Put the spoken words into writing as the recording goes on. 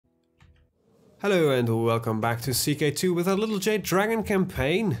Hello and welcome back to CK2 with our Little Jade Dragon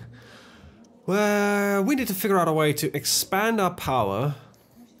campaign, where we need to figure out a way to expand our power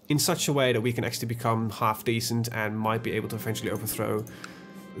in such a way that we can actually become half decent and might be able to eventually overthrow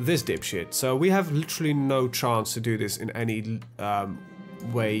this dipshit. So we have literally no chance to do this in any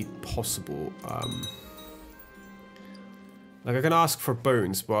way possible. Like I can ask for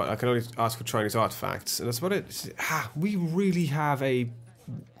bones, but I can only ask for Chinese artifacts, and that's about it. We really have a...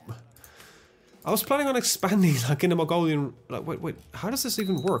 I was planning on expanding like in the Mongolian... Like, wait, how does this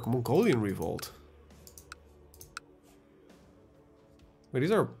even work? Mongolian revolt? Wait, these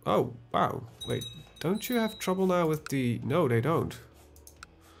are... Oh, wow. Wait, don't you have trouble now with the... No, they don't.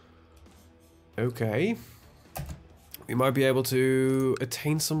 Okay. We might be able to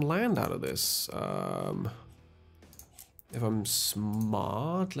attain some land out of this. If I'm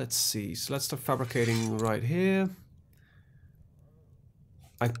smart, let's see. So let's start fabricating right here.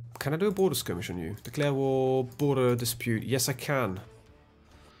 Can I do a border skirmish on you? Declare war, border dispute. Yes, I can.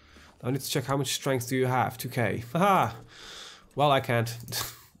 I need to check how much strength do you have. 2k. Haha! Well, I can't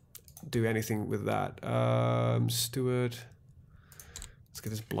do anything with that. Steward. Let's get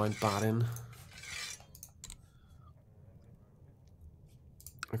this blind bat in.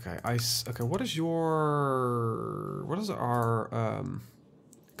 Okay, okay, what is our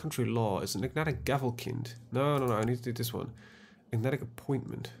country law? Is an Ignatic Gavelkind? No, I need to do this one. Ignatic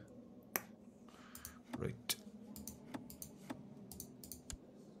appointment. Right.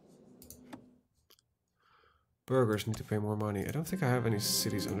 Burghers need to pay more money. I don't think I have any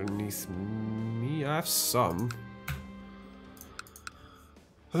cities underneath me. I have some.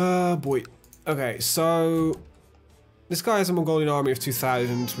 Boy. Okay, so this guy has a Mongolian army of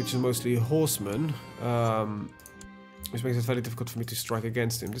 2,000, which is mostly horsemen, which makes it very difficult for me to strike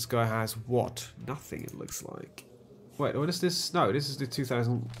against him. This guy has what? Nothing, it looks like. Wait, what is this? No, this is the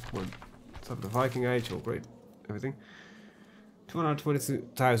 2001. It's like the Viking Age. Oh, great. Everything.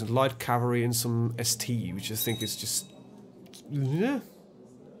 222,000 light cavalry and some ST, which I think is just... Yeah.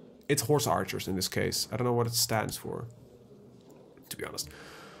 It's horse archers in this case. I don't know what it stands for, to be honest.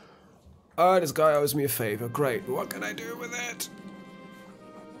 This guy owes me a favor. Great. What can I do with it?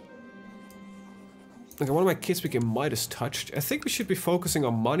 Okay, one of my kids became Midas touched. I think we should be focusing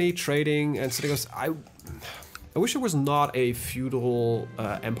on money, trading, and something else. I wish it was not a feudal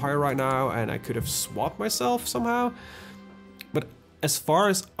empire right now and I could have swapped myself somehow. But as far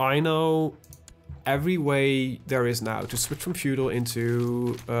as I know, every way there is now to switch from feudal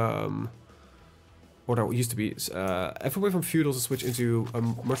into... what it used to be, every way from feudal to switch into a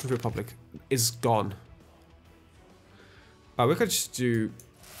merchant republic is gone. We could just do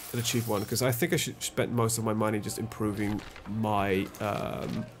the cheap one, because I think I should spend most of my money just improving my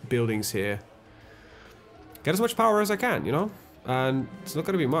buildings here. Get as much power as I can, you know? And it's not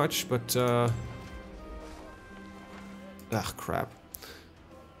gonna be much, but crap.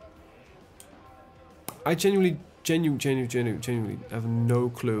 I genuinely have no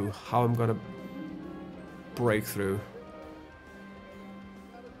clue how I'm gonna break through.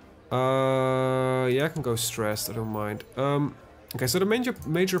 Yeah, I can go stressed, I don't mind. Okay, so the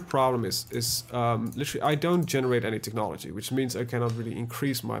major problem is literally I don't generate any technology, which means I cannot really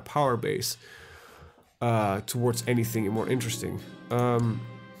increase my power base towards anything more interesting. I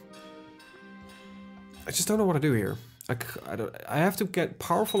just don't know what to do here. I have to get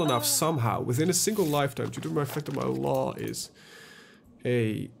powerful enough somehow within a single lifetime due to the fact that my law is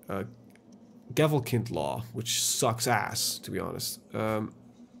a Gavelkind law, which sucks ass, to be honest. The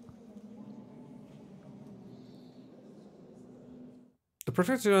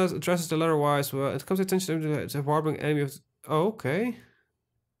protector addresses the letter wise, but it comes to attention to the harboring enemy of... Oh, okay.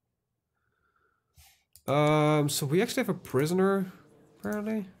 So we actually have a prisoner,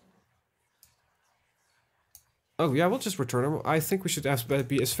 apparently. Oh yeah, we'll just return him. I think we should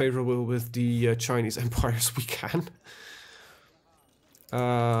be as favorable with the Chinese Empire as we can.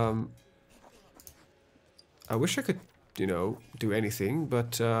 I wish I could, you know, do anything,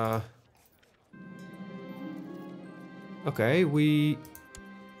 but okay, we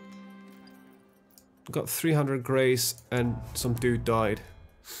got 300 grace and some dude died.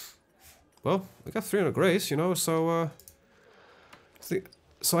 Well, we got 300 grace, you know, so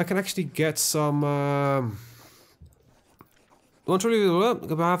so I can actually get some on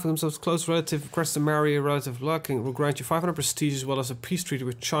behalf of themselves, close relative requests to marry a relative luck and will grant you 500 prestige as well as a peace treaty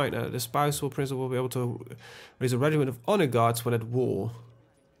with China. The spousal prince will be able to raise a regiment of honor guards when at war.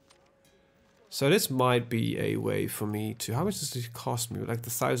 So this might be a way for me to... How much does it cost me? Like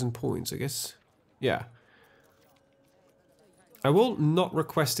the 1,000 points, I guess? Yeah. I will not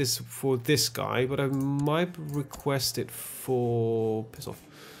request this for this guy, but I might request it for... Piss off.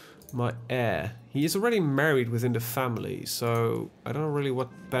 My heir. He is already married within the family, so I don't know really what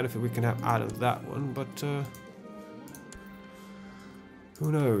benefit we can have out of that one, but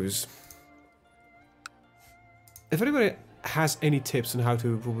who knows? If anybody has any tips on how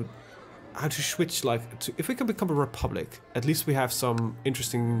to switch, like, if we can become a republic, at least we have some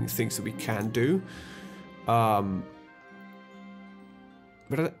interesting things that we can do. But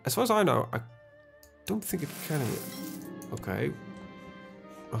as far as I know, I don't think it can. Okay.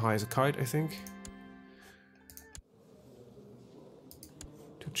 High as a kite, I think.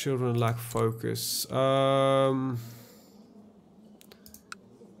 2 children lack focus. Okay,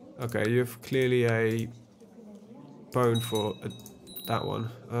 you have clearly a bone for that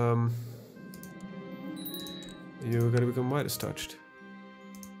one. You're gonna become Midas touched.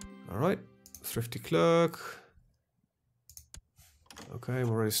 Alright. Thrifty clerk. Okay, I'm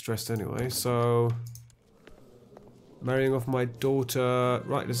already stressed anyway, so... Marrying off my daughter.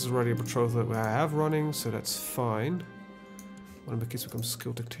 Right, this is already a betrothal that I have running, so that's fine. One of the kids becomes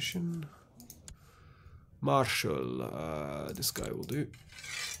skill tactician. Marshal. This guy will do.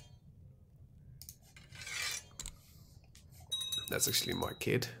 That's actually my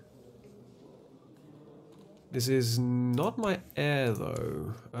kid. This is not my heir,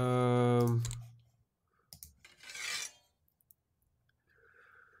 though.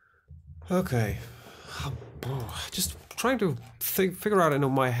 Okay. Just trying to figure out in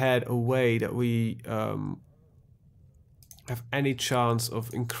my head a way that we have any chance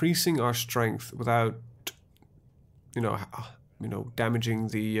of increasing our strength without, you know, damaging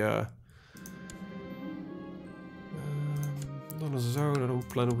the. Not a zone. I don't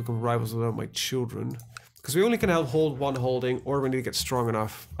plan to become rivals without my children, because we only can hold one holding, or we need to get strong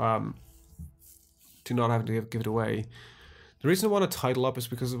enough to not have to give it away. The reason I want to title up is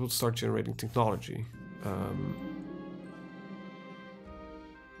because it will start generating technology.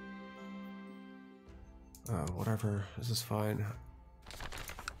 Whatever, this is fine.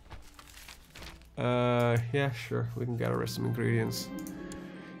 Yeah, sure, we can gather some ingredients.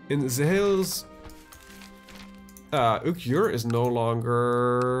 In the hills, Ukyur is no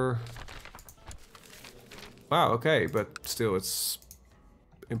longer... Wow, okay, but still it's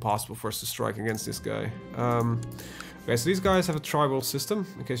impossible for us to strike against this guy. Okay, so these guys have a tribal system,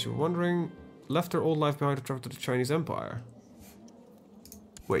 in case you're wondering. Left their old life behind to travel to the Chinese Empire.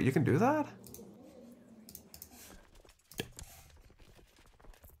 Wait, you can do that?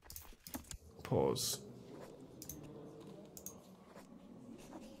 Pause.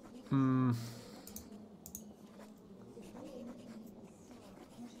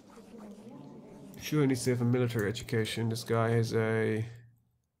 Sure, he needs to have a military education. This guy is a...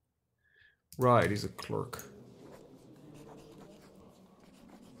 Right, he's a clerk.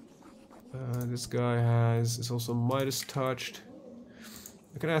 This guy is also Midas touched.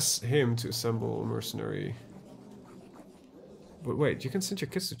 I can ask him to assemble a mercenary. But wait, you can send your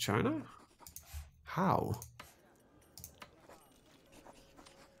kids to China? How?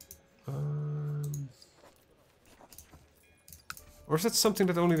 Or is that something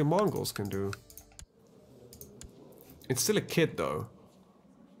that only the Mongols can do? It's still a kid though.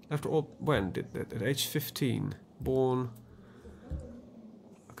 After all, when did that? At age 15. Born.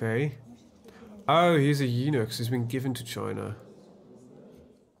 Okay. Oh, he's a eunuch, so he's been given to China.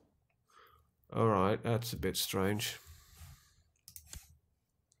 Alright, that's a bit strange.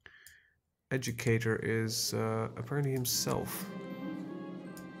 Educator is apparently himself.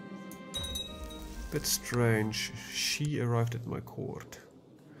 Bit strange. She arrived at my court.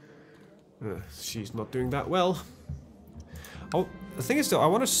 She's not doing that well. Oh, the thing is though, I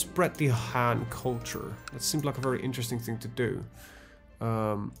want to spread the Han culture. That seemed like a very interesting thing to do.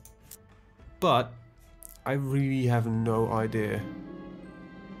 But I really have no idea.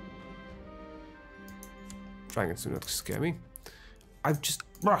 Dragons do not scare me. I've just...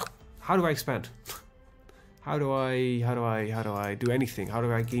 How do I expand? How do I do anything? How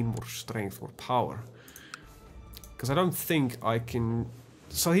do I gain more strength, more power? Because I don't think I can...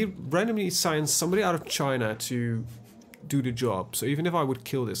 So he randomly assigns somebody out of China to do the job. So even if I would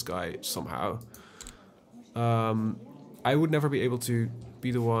kill this guy somehow, I would never be able to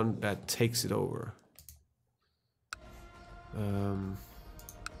be the one that takes it over.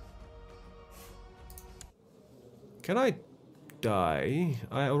 Can I die?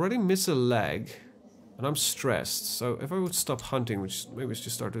 I already miss a leg, and I'm stressed. So if I would stop hunting, which maybe we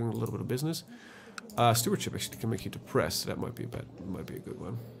should start doing a little bit of business. Stewardship actually can make you depressed. So that might be a good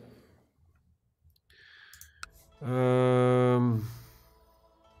one.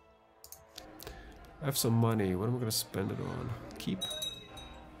 I have some money. What am I going to spend it on? Keep.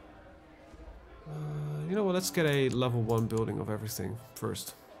 You know what? Let's get a level 1 building of everything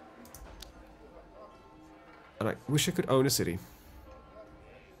first. And I wish I could own a city.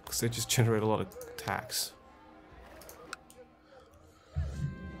 Because they just generate a lot of tax.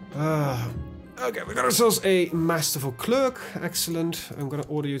 Okay, we got ourselves a masterful clerk. Excellent. I'm gonna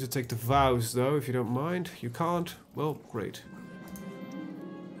order you to take the vows, though, if you don't mind. You can't? Well, great.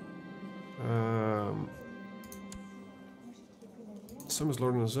 Summer's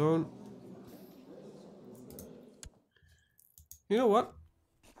Lord in the Zone. You know what?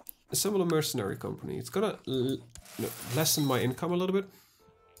 Assemble a mercenary company. It's gonna lessen my income a little bit.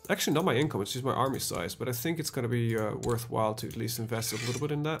 Actually, not my income, it's just my army size. But I think it's gonna be worthwhile to at least invest a little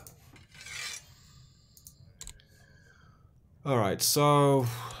bit in that. Alright, so...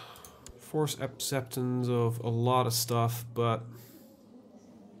 force acceptance of a lot of stuff, but...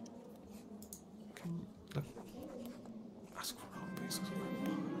 ask for our bases of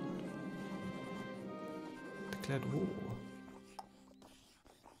empire. Declared war.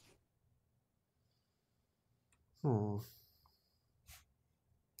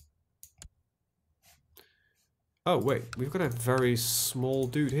 Oh wait, we've got a very small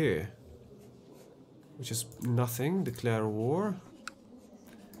dude here. Which is nothing. Declare war.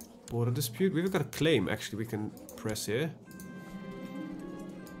 Border dispute. We've got a claim actually we can press here.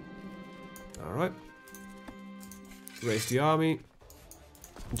 Alright. Raise the army.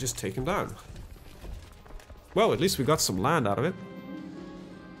 And just take him down. Well, at least we got some land out of it.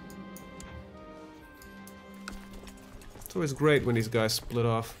 It's always great when these guys split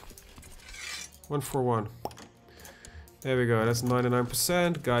off. 1 for 1. There we go, that's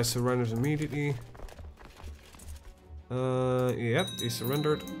 99%. Guy surrenders immediately. Yep, he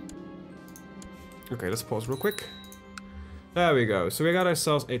surrendered. Okay, let's pause real quick. There we go. So we got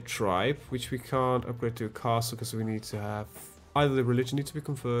ourselves a tribe, which we can't upgrade to a castle because we need to have... either the religion needs to be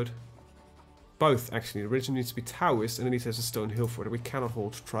conferred. Both, actually. The religion needs to be Taoist and it needs to have a stone hill fort. We cannot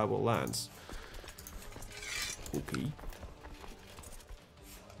hold tribal lands. Okay.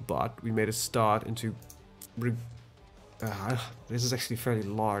 But we made a start into... this is actually fairly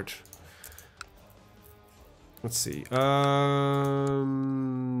large. Let's see. De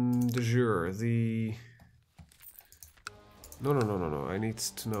jure, the... No. I need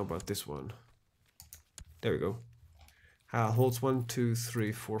to know about this one. There we go. Holds 1, 2,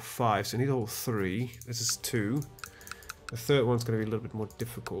 3, 4, 5. So I need to hold 3. This is 2. The third one's going to be a little bit more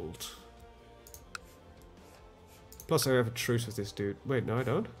difficult. Plus I have a truce with this dude. Wait, no I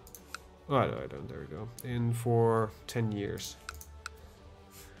don't. Oh, no, I don't. There we go. In for 10 years.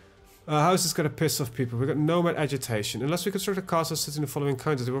 How is this going to piss off people? We've got nomad agitation. Unless we construct a castle sitting in the following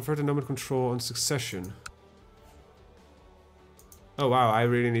countries, they will refer to nomad control and succession. Oh wow, I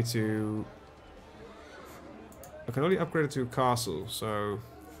really need to... I can only upgrade it to a castle, so...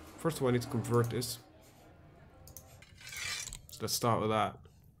 First of all, I need to convert this. So let's start with that.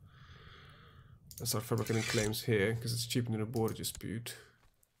 Let's start fabricating claims here, because it's cheaper than a border dispute.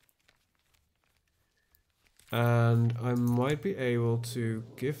 And I might be able to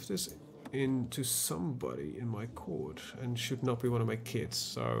give this in to somebody in my court, and should not be one of my kids,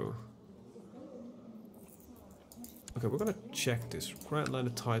 so... Okay, we're gonna check this. Grant land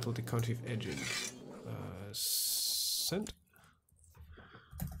a title, the country of Edging. Sent.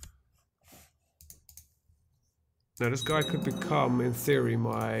 Now this guy could become, in theory,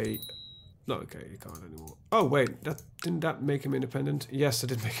 my... No, okay, he can't anymore. Oh wait, didn't that make him independent? Yes, it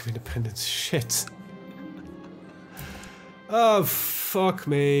did make him independent. Shit. Oh, fuck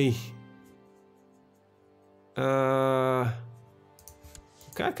me. Okay,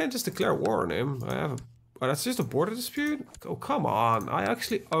 I can't just declare war on him. I have a... Oh, that's just a border dispute? Oh, come on. I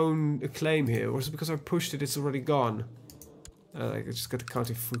actually own a claim here. Or is it because I pushed it, it's already gone? I just got the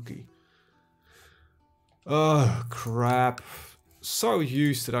county Fuki. Oh, crap. So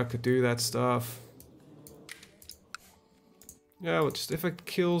used that I could do that stuff. Yeah, well, just if it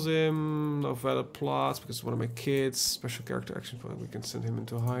kills him, no valid plots because it's one of my kids. Special character action point, we can send him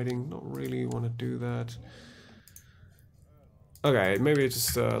into hiding. Not really want to do that. Okay, maybe it's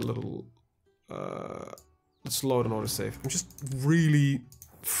just a little... let's load an autosave. I'm just really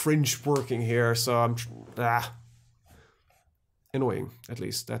fringe working here, so I'm... Annoying, at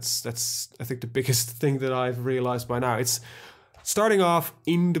least. That's I think the biggest thing that I've realized by now. It's starting off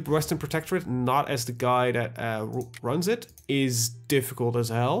in the Western Protectorate, not as the guy that runs it, is difficult as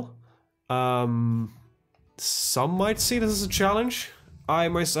hell. Some might see this as a challenge. I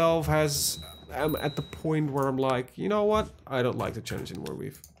myself am at the point where I'm like, you know what? I don't like the challenge anymore.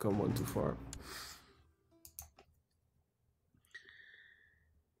 We've gone one too far.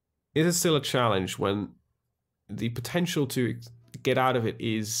 It is still a challenge when the potential to get out of it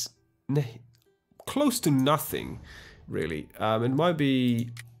is close to nothing, really. It might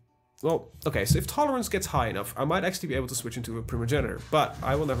be Well, okay, so if tolerance gets high enough, I might actually be able to switch into a primogenitor, but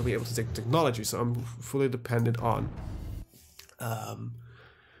I will never be able to take technology, so I'm fully dependent on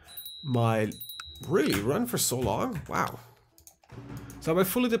my... Really? Run for so long? Wow. So I'm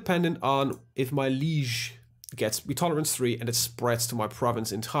fully dependent on if my liege gets me tolerance 3 and it spreads to my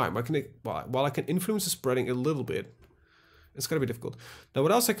province in time. I can, while I can influence the spreading a little bit, it's going to be difficult. Now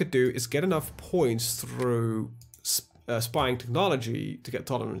what else I could do is get enough points through spying technology to get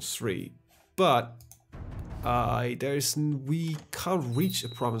tolerance 3, but we can't reach a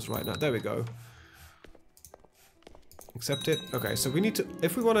province right now. There we go. Accept it. Okay, so we need to,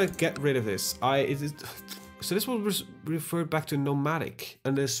 if we want to get rid of this, so this will refer back to nomadic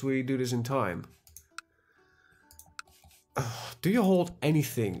unless we do this in time. Do you hold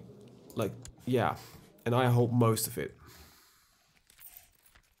anything? Like, yeah, and I hold most of it.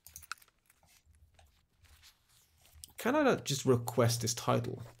 Can I not just request this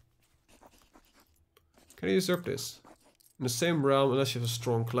title? Can I usurp this? In the same realm unless you have a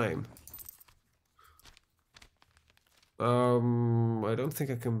strong claim. I don't think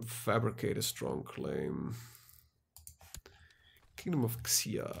I can fabricate a strong claim. Kingdom of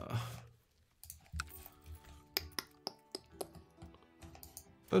Xia.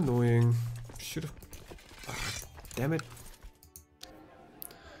 Annoying. Should have... damn it.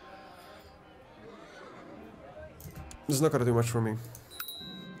 This is not gonna do much for me.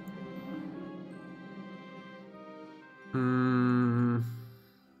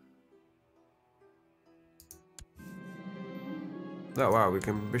 Oh wow, we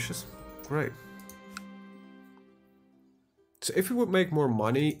can be ambitious. Great. So if we would make more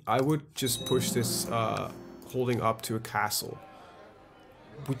money, I would just push this holding up to a castle.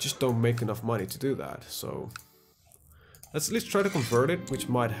 We just don't make enough money to do that, so... Let's at least try to convert it, which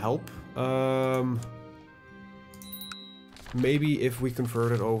might help. Maybe if we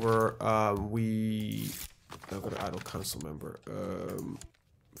convert it over, I've got an idle council member.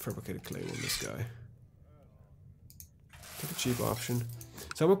 Fabricated claim on this guy. Take a cheap option.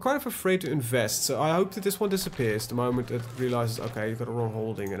 So I'm kind of afraid to invest, so I hope that this one disappears the moment it realizes, okay, you've got a wrong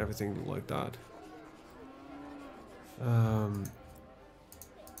holding and everything like that.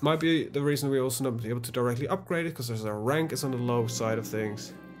 Might be the reason we also not be able to directly upgrade it, because our rank is on the low side of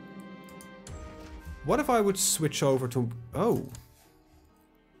things. What if I would switch over to... Oh.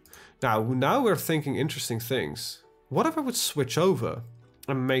 Now we're thinking interesting things. What if I would switch over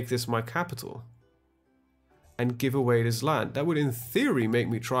and make this my capital? And give away this land? That would in theory make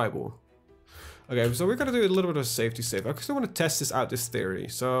me tribal. Okay, so we're gonna do a little bit of a safety save. I still want to test this out, this theory.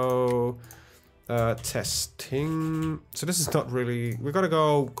 So... testing. So this is not really... We're gonna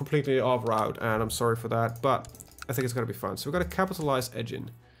go completely off route, and I'm sorry for that, but I think it's gonna be fun. So we're gonna capitalize engine.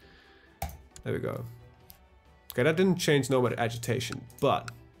 There we go. Okay, that didn't change nomad agitation,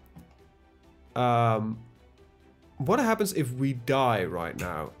 but... what happens if we die right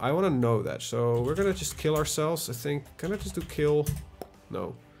now? I want to know that. So we're gonna just kill ourselves, I think. Can I just do kill?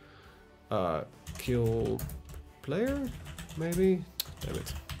 No. Kill player? Maybe? Damn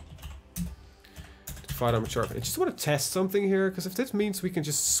it. Fight on chart. I just want to test something here, because if this means we can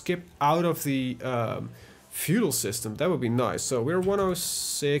just skip out of the feudal system, that would be nice. So we're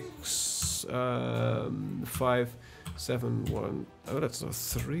 106, 571. Oh, that's a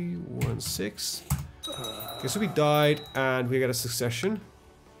 316. Okay, so we died and we got a succession.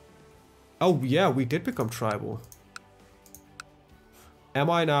 Oh yeah, we did become tribal. Am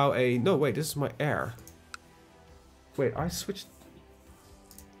I now a... No, wait, this is my heir. Wait, I switched...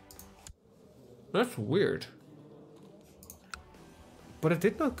 That's weird. But it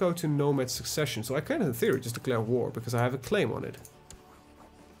did not go to nomad succession, so I can in theory just declare war because I have a claim on it.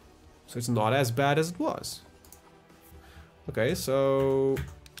 So it's not as bad as it was. Okay, so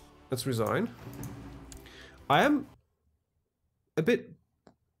let's resign. I am a bit...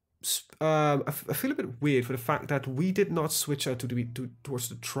 I feel a bit weird for the fact that we did not switch out towards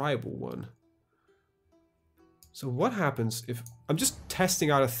the tribal one. So what happens if... I'm just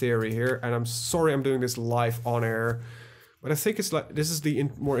testing out a theory here, and I'm sorry I'm doing this live on air, but I think it's like, this is the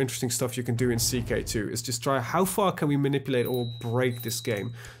more interesting stuff you can do in CK2, is just try how far can we manipulate or break this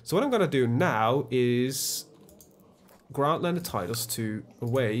game. So what I'm gonna do now is grant landed titles to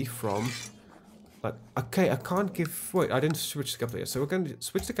away from... Like, okay, I can't give... Wait, I didn't switch the capital yet. So we're going to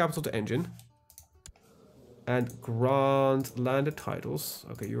switch the capital to engine. And grant landed titles.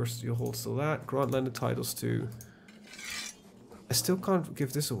 Okay, you hold still that. Grant landed titles to... I still can't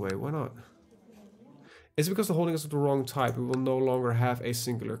give this away. Why not? It's because the holding is of the wrong type. We will no longer have a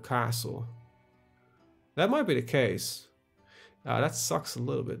singular castle. That might be the case. That sucks a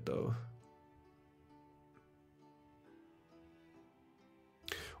little bit, though.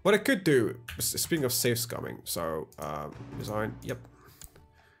 What I could do, speaking of save scumming, so design, yep.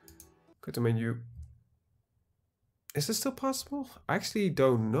 Go to menu. Is this still possible? I actually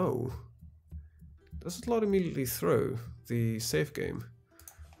don't know. Does it load immediately through the save game?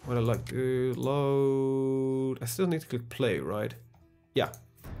 What I like to load. I still need to click play, right? Yeah.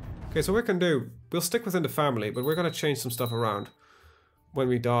 Okay, so what we can do, we'll stick within the family, but we're gonna change some stuff around. When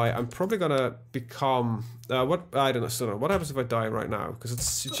we die, I'm probably gonna become what I don't know. So what happens if I die right now? Because it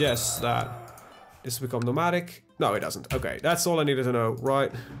suggests that this will become nomadic. No, it doesn't. Okay, that's all I needed to know.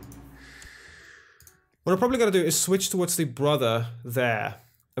 Right. What I'm probably gonna do is switch towards the brother there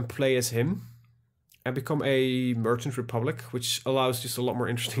and play as him, and become a merchant republic, which allows just a lot more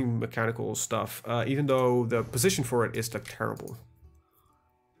interesting mechanical stuff. Even though the position for it is like terrible,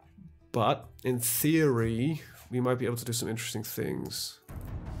 but in theory, we might be able to do some interesting things.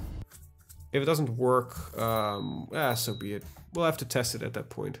 If it doesn't work, so be it. We'll have to test it at that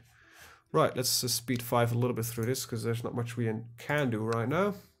point. Right, let's speed 5 a little bit through this, because there's not much we can do right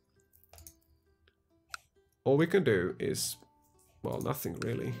now. All we can do is, well, nothing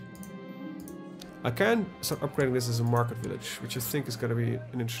really. I can start upgrading this as a market village, which I think is going to be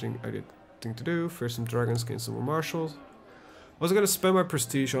an interesting thing to do. First some dragons, gain some more marshals. I was going to spend my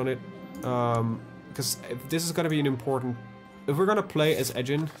prestige on it, because if this is going to be an important... If we're going to play as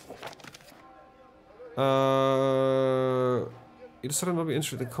Edgin, you decided not to be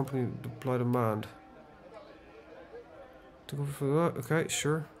interested in the company to apply demand. To go for that? Okay,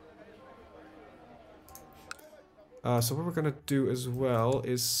 sure. So what we're gonna do as well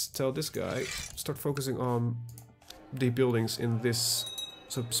is tell this guy, start focusing on the buildings in this,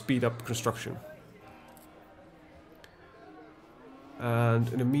 so speed up construction. And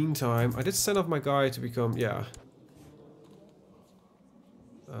in the meantime, I did send off my guy to become, yeah.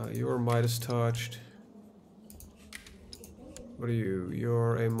 You're Midas touched. What are you?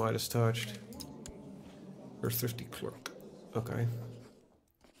 You're a Midas touched. You're thrifty clerk. Okay.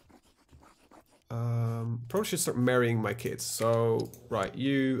 Probably should start marrying my kids. So, right,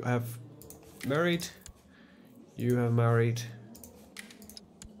 you have married. You have married.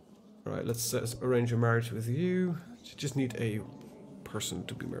 Right, let's arrange a marriage with you. You just need a person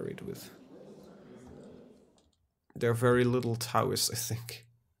to be married with. They're very little Taoists, I think.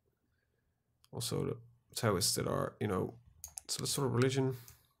 Also, the Taoists that are, you know, so the sort of religion,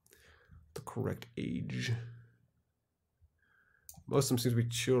 the correct age. Most of them seem to be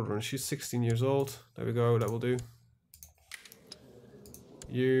children. She's 16 years old. There we go, that will do.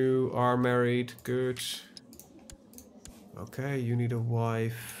 You are married, good. Okay, you need a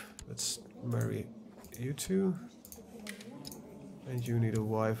wife. Let's marry you two. And you need a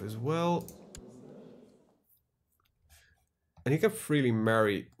wife as well. And he can freely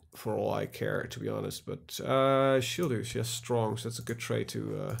marry for all I care, to be honest. But she'll do. She has strong, so that's a good trait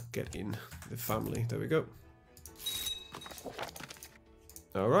to get in the family. There we go.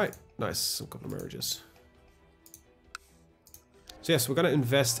 Alright, nice. Some couple of marriages. So yes, we're gonna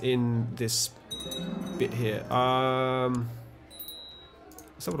invest in this bit here.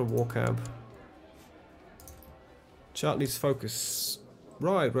 Let's have a war camp. Child needs focus.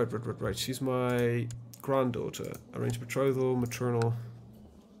 Right. She's my granddaughter. Arranged betrothal, maternal.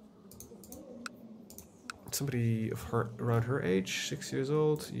 Somebody of her around her age, 6 years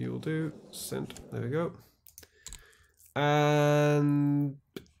old. You'll do. Send. There we go. And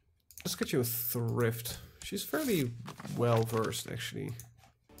let's get you a thrift. She's fairly well versed, actually.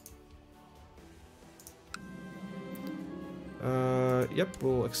 Yep,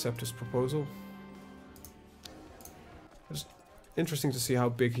 we'll accept his proposal. It's interesting to see how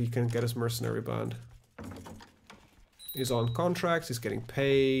big he can get his mercenary band. He's on contract, he's getting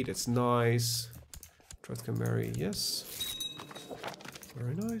paid, it's nice. Truth can marry, yes.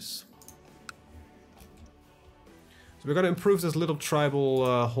 Very nice. So we're going to improve this little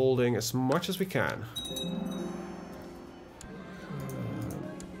tribal holding as much as we can.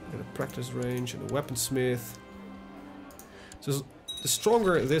 Get a practice range and a weaponsmith. So the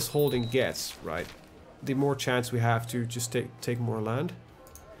stronger this holding gets, right, the more chance we have to just take more land.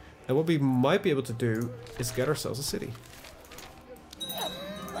 And what we might be able to do is get ourselves a city.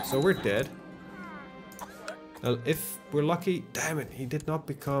 So we're dead. Now if we're lucky, damn it, he did not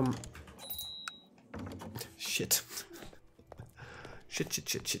become... Shit.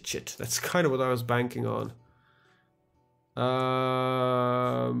 Shit. That's kind of what I was banking on.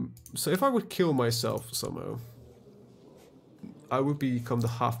 So if I would kill myself somehow, I would become the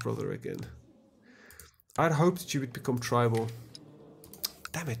half-brother again. I'd hoped that you would become tribal.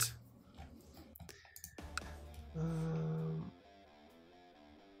 Damn it.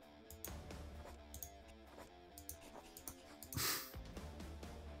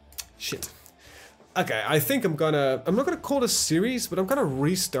 Shit. Okay, I think I'm not gonna call this series, but I'm gonna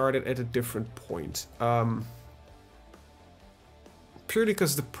restart it at a different point. Purely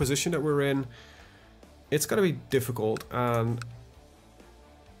because the position that we're in, it's gonna be difficult, and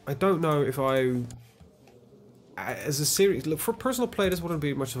I don't know if as a series, look, for personal play this wouldn't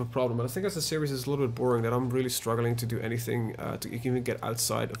be much of a problem, but I think as a series it's a little bit boring that I'm really struggling to do anything to even get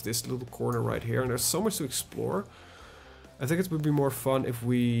outside of this little corner right here, and there's so much to explore. I think it would be more fun if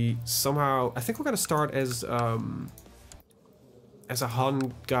we somehow... I think we're gonna start as a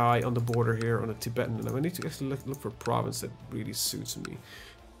Han guy on the border here on the Tibetan, and I need to actually look for a province that really suits me.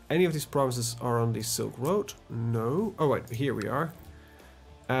 Any of these provinces are on the Silk Road? No. Oh wait, here we are.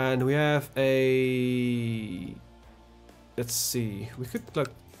 And we have a... Let's see. We could like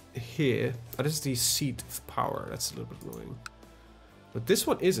here. Oh, this is the seat of power. That's a little bit annoying. But this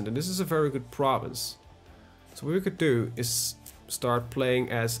one isn't, and this is a very good province. So what we could do is start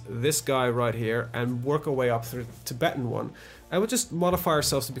playing as this guy right here and work our way up through the Tibetan one. And we'll just modify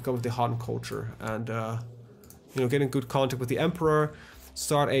ourselves to become the Han culture and, you know, get in good contact with the Emperor,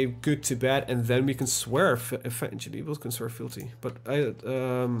 start a good Tibet, and then we can swear eventually. We can swear fealty. But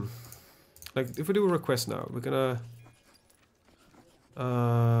like if we do a request now, we're gonna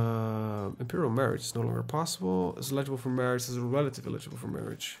imperial marriage is no longer possible. Is eligible for marriage. Is a relative eligible for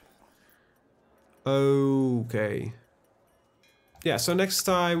marriage. Okay. Yeah, so next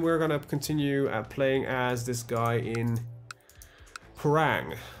time we're gonna continue playing as this guy in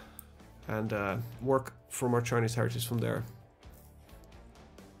Parang and work from our Chinese heritage from there.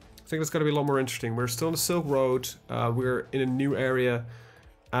 I think that's gonna be a lot more interesting. We're still on the Silk Road, we're in a new area,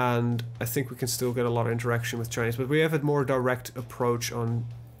 and I think we can still get a lot of interaction with Chinese, but we have a more direct approach on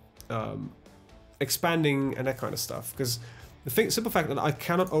expanding and that kind of stuff. Because the simple fact that I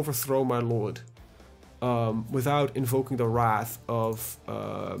cannot overthrow my lord without invoking the wrath of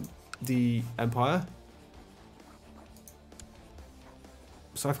the Empire.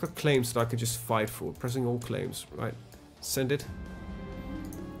 So I've got claims that I could just fight for. Pressing all claims, right? Send it.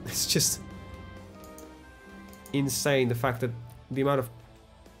 It's just insane the fact that the amount of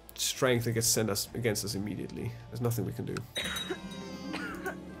strength that gets sent us against us immediately. There's nothing we can do.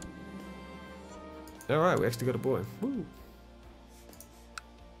 Alright, we actually got a boy. Woo.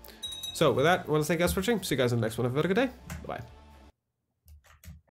 So with that, I want to thank you guys for watching. See you guys in the next one. Have a very good day. Bye-bye.